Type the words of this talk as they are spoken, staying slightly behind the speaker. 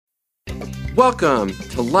Welcome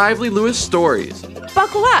to Lively Lewis Stories.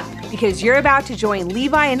 Buckle up, because you're about to join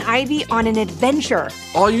Levi and Ivy on an adventure.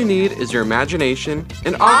 All you need is your imagination,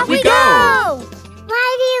 and Off we go!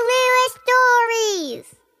 Lively Lewis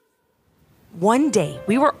Stories! One day,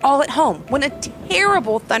 we were all at home when a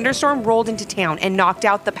terrible thunderstorm rolled into town and knocked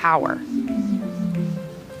out the power.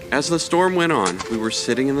 As the storm went on, we were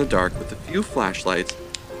sitting in the dark with a few flashlights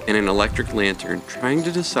and an electric lantern, trying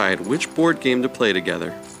to decide which board game to play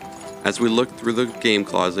together. As we looked through the game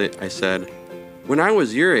closet, I said, "When I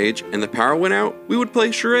was your age and the power went out, we would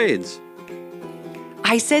play charades."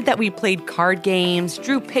 I said that we played card games,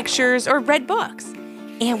 drew pictures, or read books.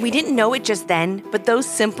 And we didn't know it just then, but those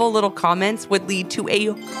simple little comments would lead to a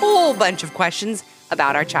whole bunch of questions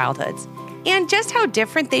about our childhoods and just how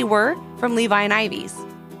different they were from Levi and Ivy's.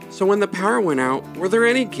 So when the power went out, were there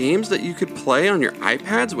any games that you could play on your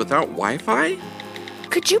iPads without Wi-Fi?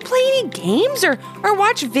 Could you play any games or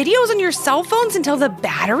watch videos on your cell phones until the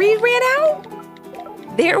battery ran out?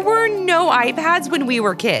 There were no iPads when we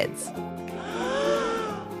were kids.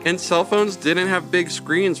 And cell phones didn't have big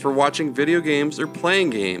screens for watching video games or playing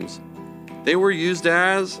games. They were used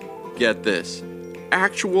as, get this,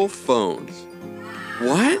 actual phones.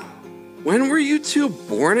 What? When were you two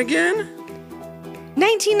born again?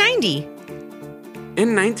 1990.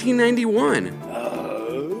 In 1991.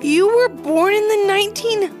 You were born in the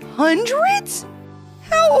 1900s?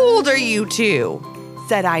 How old are you two?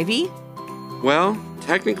 Said Ivy. Well,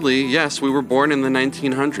 technically, yes, we were born in the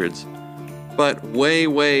 1900s. But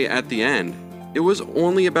way at the end. It was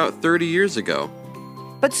only about 30 years ago.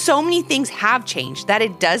 But so many things have changed that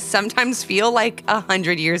it does sometimes feel like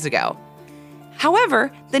 100 years ago.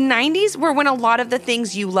 However, the 90s were when a lot of the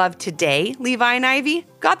things you love today, Levi and Ivy,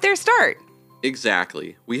 got their start.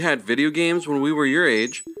 Exactly. We had video games when we were your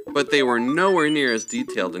age, but they were nowhere near as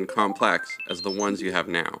detailed and complex as the ones you have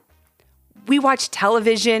now. We watched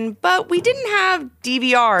television, but we didn't have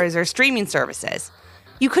DVRs or streaming services.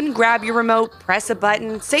 You couldn't grab your remote, press a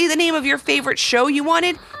button, say the name of your favorite show you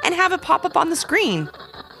wanted, and have it pop up on the screen.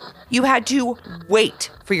 You had to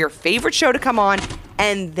wait for your favorite show to come on,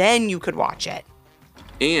 and then you could watch it.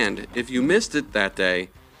 And if you missed it that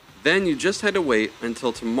day, then you just had to wait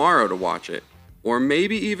until tomorrow to watch it, or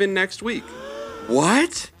maybe even next week.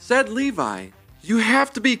 What? Said Levi. You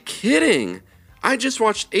have to be kidding. I just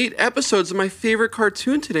watched 8 episodes of my favorite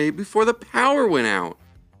cartoon today before the power went out.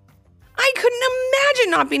 I couldn't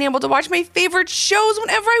imagine not being able to watch my favorite shows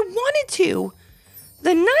whenever I wanted to.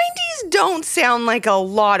 The 90s don't sound like a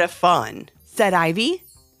lot of fun, said Ivy.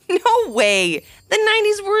 No way. The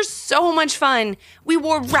 90s were so much fun. We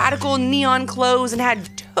wore radical neon clothes and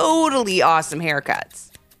had totally awesome haircuts.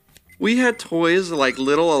 We had toys like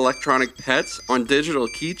little electronic pets on digital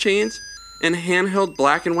keychains, and handheld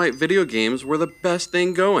black and white video games were the best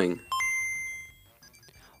thing going.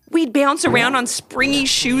 We'd bounce around on springy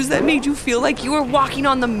shoes that made you feel like you were walking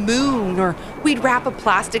on the moon, or we'd wrap a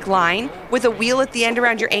plastic line with a wheel at the end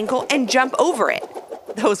around your ankle and jump over it.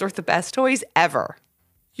 Those were the best toys ever.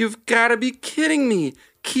 You've got to be kidding me.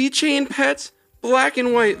 Keychain pets? Black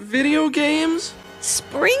and white video games?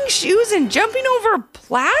 Spring shoes and jumping over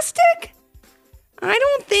plastic? I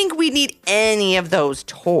don't think we need any of those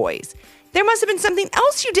toys. There must have been something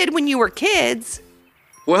else you did when you were kids.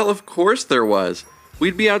 Well, of course there was.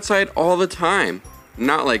 We'd be outside all the time.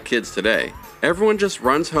 Not like kids today. Everyone just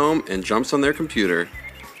runs home and jumps on their computer.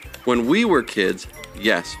 When we were kids,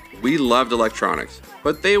 yes, we loved electronics,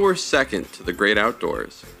 but they were second to the great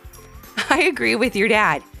outdoors. I agree with your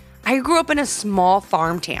dad. I grew up in a small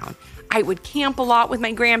farm town. I would camp a lot with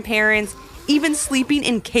my grandparents, even sleeping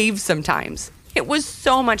in caves sometimes. It was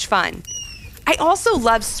so much fun. I also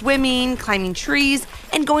loved swimming, climbing trees,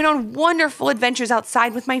 and going on wonderful adventures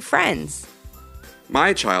outside with my friends.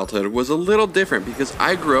 My childhood was a little different because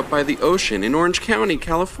I grew up by the ocean in Orange County,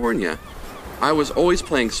 California. I was always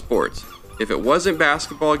playing sports. If it wasn't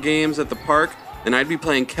basketball games at the park, then I'd be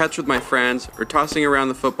playing catch with my friends or tossing around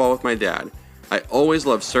the football with my dad. I always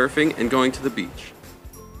loved surfing and going to the beach.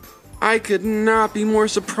 I could not be more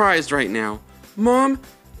surprised right now. Mom,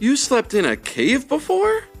 you slept in a cave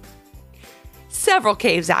before? Several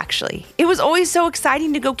caves, actually. It was always so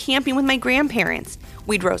exciting to go camping with my grandparents.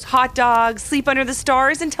 We'd roast hot dogs, sleep under the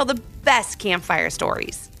stars, and tell the best campfire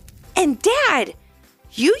stories. And Dad,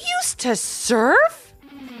 you used to surf?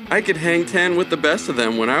 I could hang 10 with the best of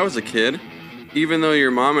them when I was a kid. Even though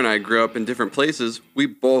your mom and I grew up in different places, we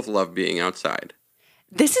both love being outside.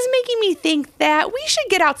 This is making me think that we should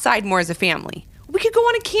get outside more as a family. We could go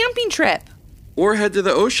on a camping trip. Or head to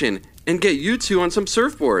the ocean and get you two on some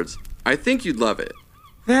surfboards. I think you'd love it.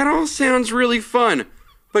 That all sounds really fun,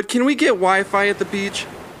 but can we get Wi-Fi at the beach?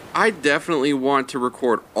 I definitely want to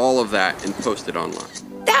record all of that and post it online.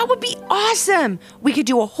 That would be awesome. We could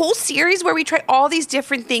do a whole series where we try all these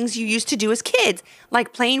different things you used to do as kids,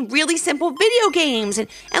 like playing really simple video games and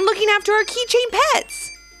looking after our keychain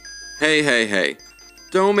pets. Hey.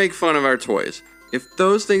 Don't make fun of our toys. If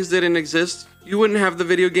those things didn't exist, you wouldn't have the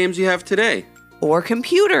video games you have today. Or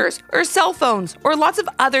computers, or cell phones, or lots of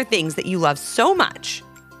other things that you love so much.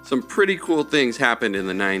 Some pretty cool things happened in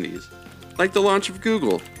the 90s, like the launch of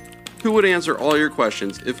Google. Who would answer all your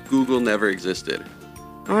questions if Google never existed?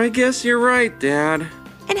 I guess you're right, Dad.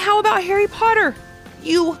 And how about Harry Potter?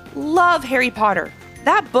 You love Harry Potter.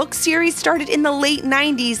 That book series started in the late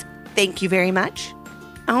 90s. Thank you very much.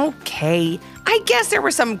 Okay, I guess there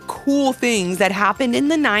were some cool things that happened in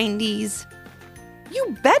the 90s.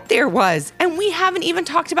 You bet there was. And we haven't even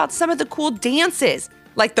talked about some of the cool dances,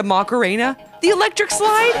 like the Macarena, the electric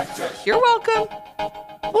slide. You're welcome.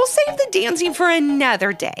 We'll save the dancing for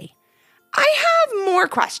another day. I have more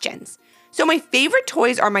questions. So my favorite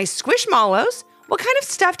toys are my Squishmallows. What kind of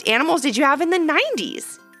stuffed animals did you have in the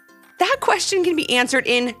 90s? That question can be answered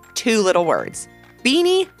in 2 little words.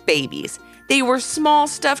 Beanie Babies. They were small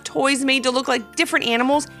stuffed toys made to look like different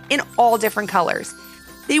animals in all different colors.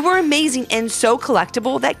 They were amazing and so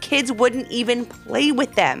collectible that kids wouldn't even play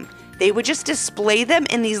with them. They would just display them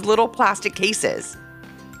in these little plastic cases.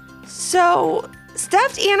 So,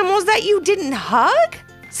 stuffed animals that you didn't hug,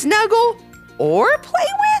 snuggle, or play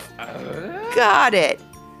with? Got it.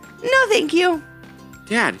 No, thank you.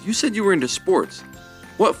 Dad, you said you were into sports.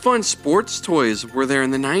 What fun sports toys were there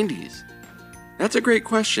in the 90s? That's a great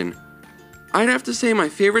question. I'd have to say my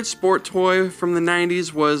favorite sport toy from the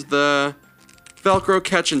 90s was the Velcro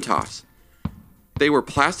catch and toss. They were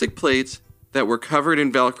plastic plates that were covered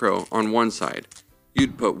in Velcro on one side.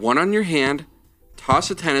 You'd put one on your hand,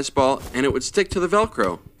 toss a tennis ball, and it would stick to the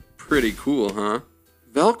Velcro. Pretty cool, huh?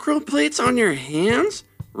 Velcro plates on your hands?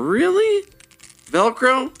 Really?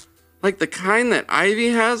 Velcro? Like the kind that Ivy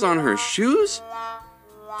has on her shoes?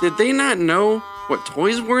 Did they not know what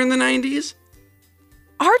toys were in the 90s?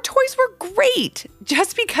 Our toys were great.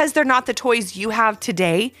 Just because they're not the toys you have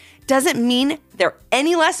today doesn't mean they're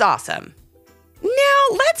any less awesome.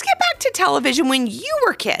 Now, let's get back to television when you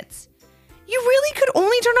were kids. You really could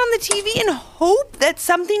only turn on the TV and hope that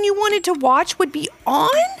something you wanted to watch would be on?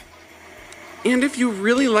 And if you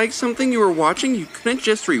really liked something you were watching, you couldn't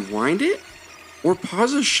just rewind it? Or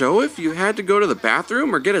pause a show if you had to go to the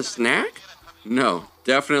bathroom or get a snack? No,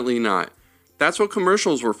 definitely not. That's what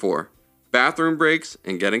commercials were for. Bathroom breaks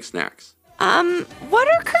and getting snacks. What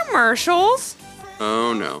are commercials?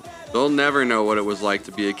 Oh no, they'll never know what it was like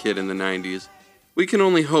to be a kid in the 90s. We can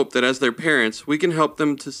only hope that as their parents, we can help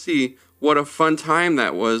them to see what a fun time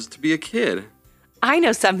that was to be a kid. I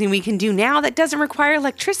know something we can do now that doesn't require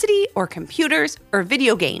electricity or computers or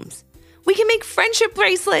video games. We can make friendship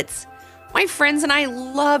bracelets. My friends and I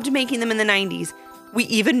loved making them in the 90s. We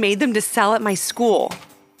even made them to sell at my school.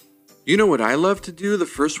 You know what I love to do the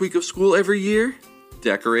first week of school every year?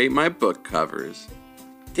 Decorate my book covers.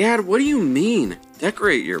 Dad, what do you mean?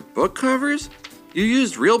 Decorate your book covers? You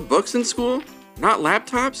used real books in school? Not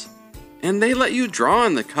laptops? And they let you draw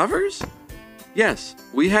on the covers? Yes,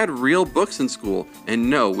 we had real books in school, and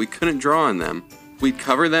no, we couldn't draw on them. We'd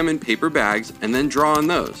cover them in paper bags and then draw on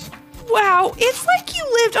those. Wow, it's like you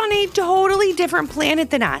lived on a totally different planet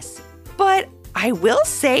than us. But I will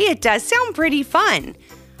say it does sound pretty fun.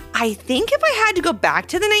 I think if I had to go back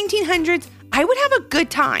to the 1900s, I would have a good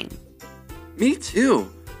time. Me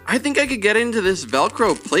too. I think I could get into this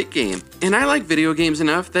Velcro plate game, and I like video games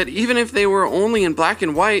enough that even if they were only in black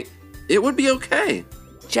and white, it would be okay.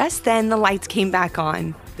 Just then, the lights came back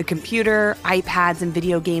on. The computer, iPads, and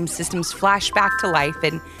video game systems flashed back to life,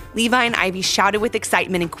 and Levi and Ivy shouted with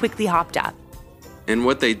excitement and quickly hopped up. And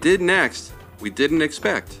what they did next, we didn't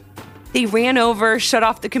expect. They ran over, shut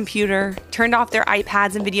off the computer, turned off their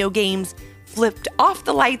iPads and video games, flipped off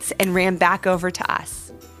the lights, and ran back over to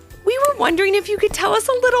us. We were wondering if you could tell us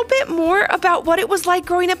a little bit more about what it was like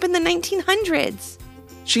growing up in the 1900s.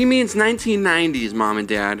 She means 1990s, Mom and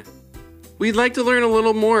Dad. We'd like to learn a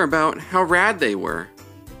little more about how rad they were.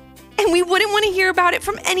 And we wouldn't want to hear about it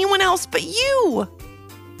from anyone else but you.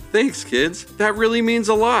 Thanks, kids. That really means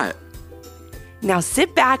a lot. Now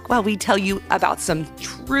sit back while we tell you about some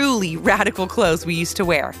truly radical clothes we used to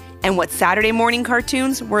wear and what Saturday morning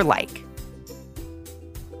cartoons were like.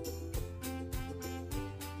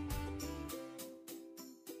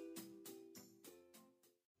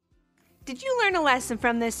 Did you learn a lesson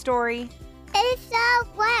from this story? If so,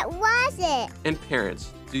 what was it? And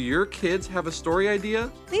parents, do your kids have a story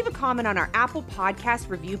idea? Leave a comment on our Apple Podcast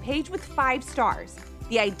review page with 5 stars,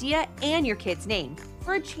 the idea and your kid's name.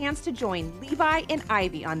 for a chance to join Levi and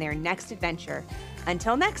Ivy on their next adventure.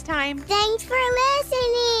 Until next time. Thanks for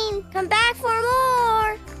listening. Come back for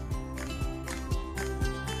more.